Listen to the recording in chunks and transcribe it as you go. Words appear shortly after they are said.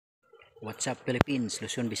What's up Philippines,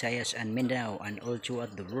 Luzon, Visayas, and Mindanao, and all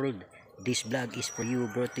throughout the world. This vlog is for you,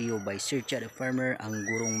 brought to you by Search the Farmer, ang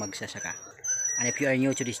gurong magsasaka. And if you are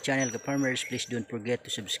new to this channel, farmers, please don't forget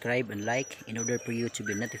to subscribe and like in order for you to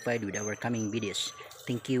be notified with our coming videos.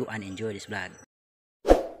 Thank you and enjoy this vlog.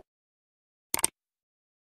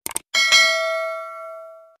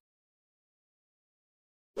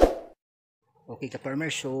 Okay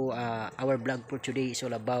farmers, so our vlog for today is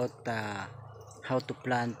all about how to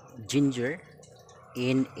plant ginger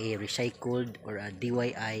in a recycled or a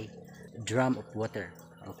DIY drum of water.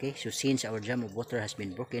 Okay, so since our drum of water has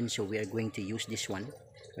been broken, so we are going to use this one.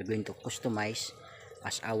 We're going to customize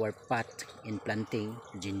as our pot in planting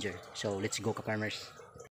ginger. So let's go farmers.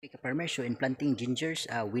 Okay farmers, so in planting gingers,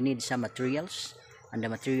 we need some materials, and the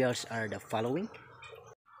materials are the following.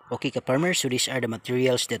 Okay farmers, so these are the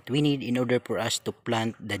materials that we need in order for us to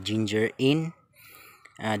plant the ginger in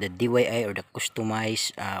the DIY or the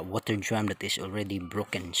customized water drum that is already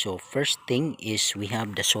broken. So first thing is we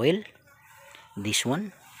have the soil, this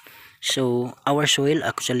one. So our soil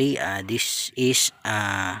actually, this is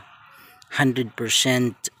 100%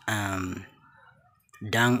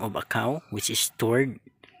 dung of a cow, which is stored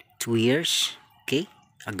 2 years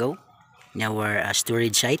ago in our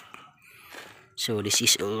storage site. So this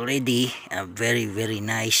is already a very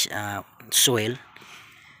nice soil.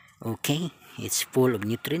 Okay, it's full of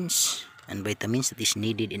nutrients and vitamins that is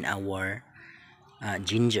needed in our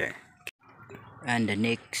ginger. And the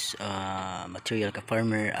next material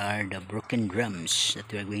farmer are the broken drums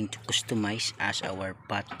that we are going to customize as our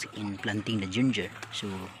pot in planting the ginger. So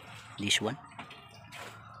this one.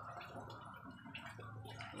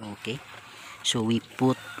 Okay, so we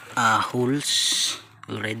put holes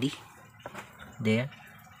already there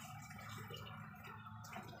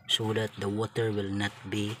so that the water will not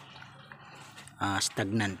be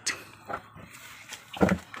stagnant.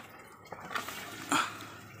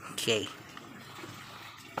 Okay,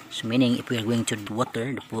 so meaning if we are going to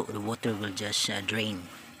water, the water will just drain.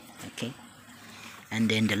 Okay, and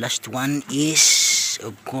then the last one is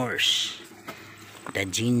of course the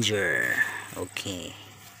ginger. Okay,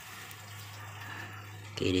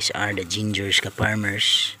 these are the gingers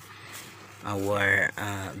farmers, our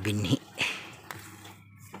binhi.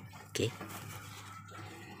 Okay,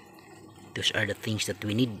 those are the things that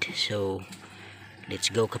we need. So let's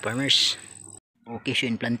go farmers. Okay, so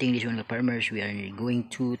in planting this one farmers, we are going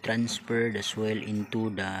to transfer the soil into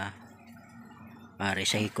the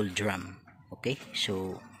recycled drum. Okay,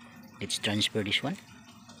 so let's transfer this one.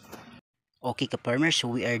 Okay farmers, so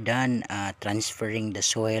we are done transferring the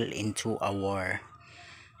soil into our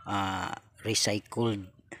recycled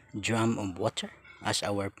drum of water as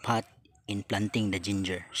our pot in planting the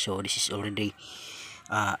ginger. So this is already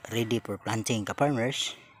ready for planting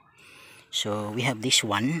farmers. So we have this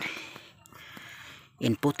one.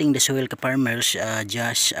 In putting the soil farmers,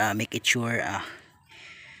 just make it sure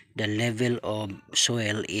the level of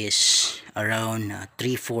soil is around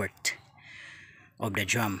 3/4 of the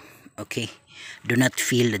drum. Okay, do not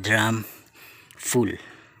fill the drum full.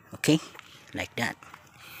 Okay, like that.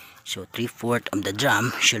 So 3/4 of the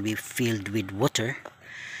drum should be filled with water.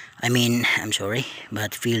 I'm sorry,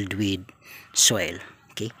 but filled with soil.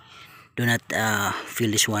 Okay, do not fill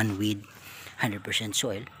this one with 100%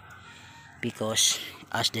 soil, because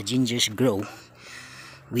as the gingers grow,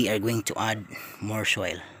 we are going to add more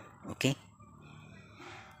soil. Okay,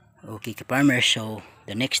 farmers, so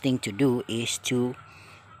the next thing to do is to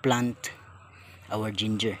plant our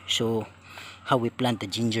ginger. So how we plant the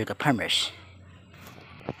ginger farmers?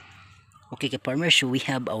 Okay farmers, so we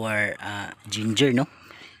have our ginger, no?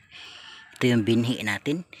 Ito yung binhi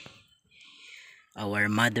natin, our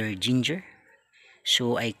mother ginger.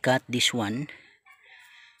 So I cut this one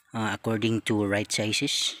according to right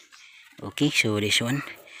sizes. Okay, so this one,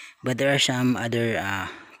 but there are some other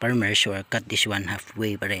farmers who are cut this one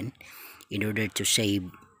halfway pa rin in order to save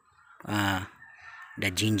the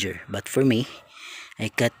ginger. But for me, I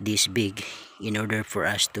cut this big in order for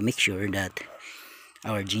us to make sure that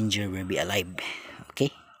our ginger will be alive. Okay,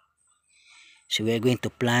 so we are going to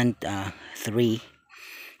plant 3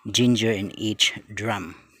 ginger in each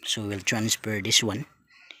drum. So we'll transfer this one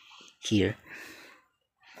here,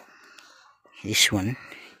 this one,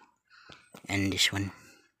 and this one.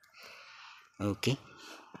 Okay,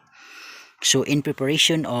 so in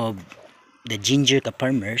preparation of the ginger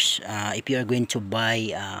farmers, if you are going to buy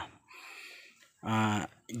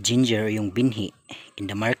ginger, yung binhi in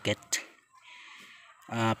the market,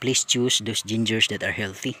 please choose those gingers that are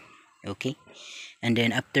healthy. Okay, and then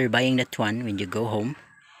after buying that one, when you go home,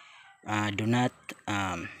 do not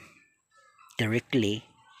directly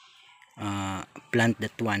plant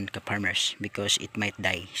that one, farmers, because it might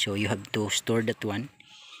die. So you have to store that one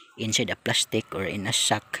inside a plastic or in a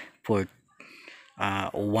sack for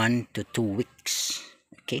 1 to 2 weeks,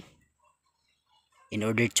 okay, in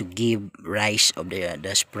order to give rise of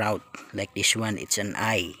the sprout. Like this one, it's an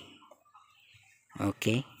eye,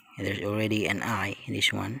 okay, there's already an eye in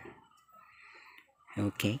this one,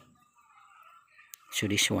 okay. So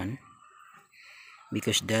this one,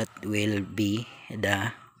 because that will be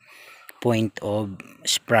the point of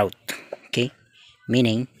sprout, okay,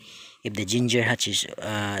 meaning if the ginger hatches,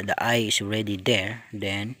 the eye is already there,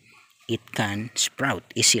 then it can sprout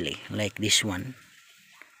easily. Like this one,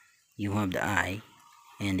 you have the eye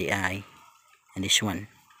and the eye and this one,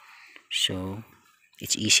 so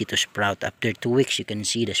it's easy to sprout. After 2 weeks you can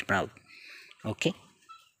see the sprout, okay.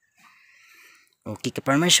 Okay,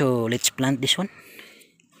 ka-farmers, so let's plant this one.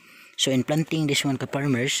 So in planting this one,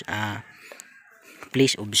 ka-farmers,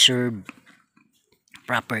 please observe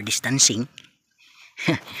proper distancing.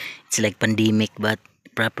 It's like pandemic, but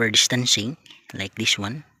proper distancing, like this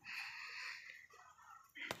one,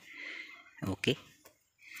 okay.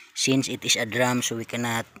 Since it is a drum, so we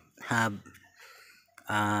cannot have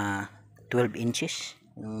 12 inches,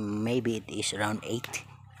 maybe it is around 8,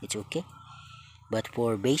 it's okay. But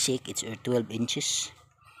for basic, it's 12 inches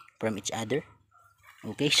from each other,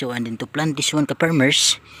 okay. So and then to plant this one,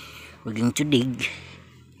 ka-farmers, we're going to dig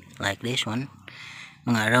like this one,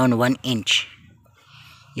 mga around 1 inch.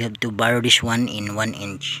 You have to borrow this one in 1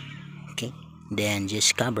 inch, okay. Then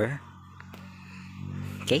just cover,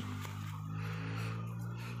 okay,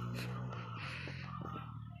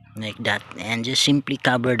 like that, and just simply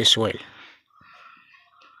cover the soil,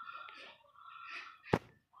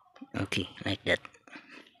 okay, like that.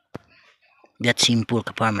 That's simple,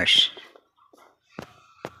 ka-farmers,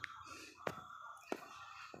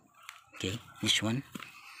 okay. This one,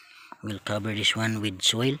 we'll cover this one with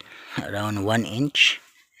soil around 1 inch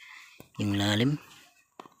yung lalim,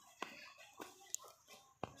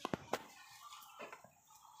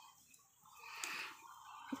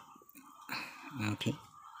 okay.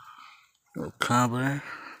 We'll cover,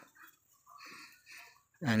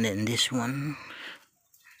 and then this one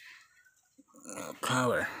we'll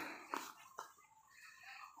cover,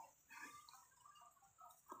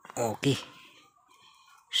 okay.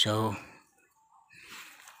 So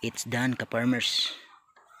it's done, ka-farmers.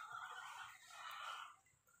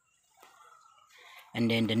 And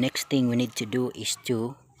then the next thing we need to do is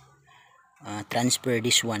to transfer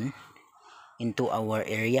this one into our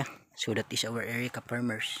area. So that is our area,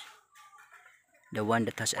 ka-farmers, the one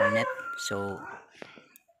that has a net. So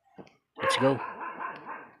let's go.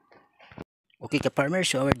 Okay, ka-farmers,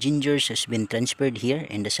 so our gingers has been transferred here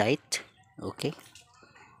in the site, okay.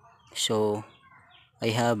 So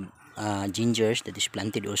I have gingers that is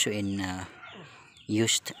planted also in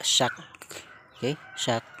used sack, okay,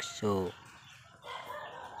 sack. So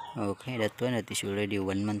okay, that one, that is already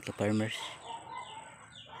 1 month, ka-farmers,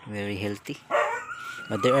 very healthy.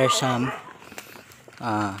 But there are some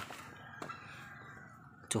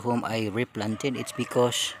to whom I replanted. It's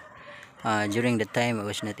because during the time I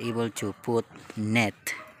was not able to put net.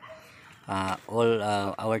 All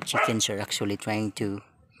our chickens are actually trying to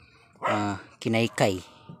kinaykay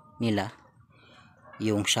nila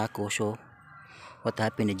yung sako. So what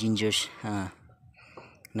happened, the gingers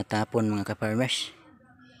natapon, mga ka-farmers,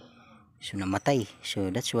 so namatay. So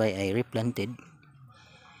that's why I replanted,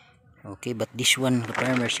 okay. But this one,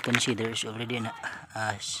 ka-farmers, you can see there's already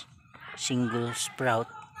a single sprout.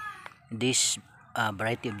 This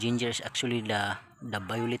variety of ginger is actually the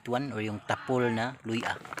violet one, or yung tapol na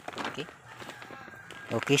luya, okay.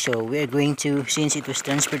 Okay, so we are going to, since it was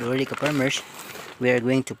transferred already, ka-farmers, we are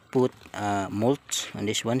going to put mulch on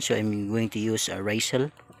this one. So I'm going to use a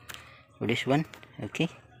Ricel for this one, okay.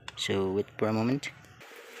 So wait for a moment.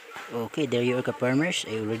 Okay, there you are, ka-farmers.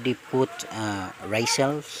 I already put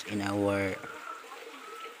Ricels in our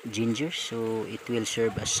ginger, so it will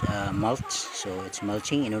serve as mulch. So it's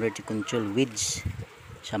mulching in order to control weeds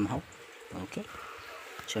somehow, okay.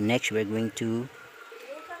 So next we're going to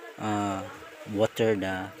water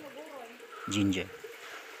the ginger.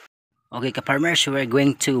 Okay, ka-farmers, so we're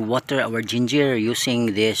going to water our ginger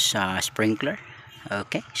using this sprinkler,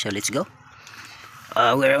 okay. So let's go.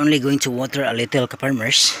 We're only going to water a little,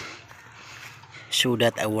 ka-farmers, so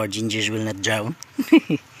that our gingers will not drown.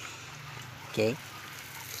 Okay,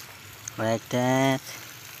 like that,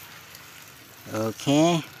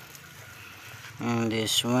 okay. And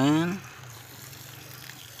this one,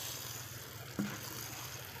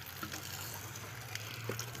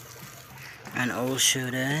 and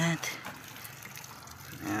also that,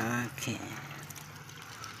 okay.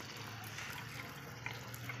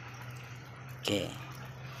 Okay,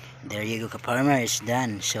 there you go, ka-farmer, is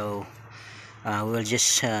done. So we'll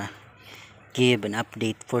just give an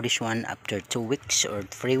update for this one after 2 weeks or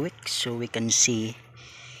 3 weeks, so we can see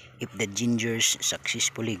if the gingers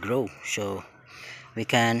successfully grow. So we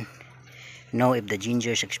can know if the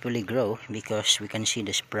ginger successfully grow because we can see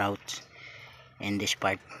the sprout in this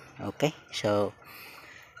part. Okay, so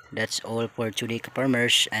that's all for today,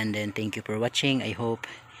 farmers, and then thank you for watching. I hope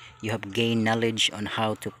you have gained knowledge on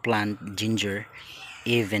how to plant ginger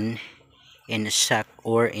even in a sack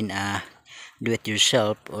or in a do it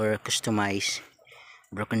yourself or customize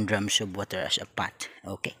broken drums of water as a pot.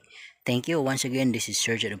 Okay, thank you once again. This is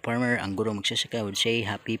Sergio the Farmer. Ang guro magsasaka would say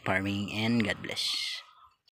happy farming and God bless.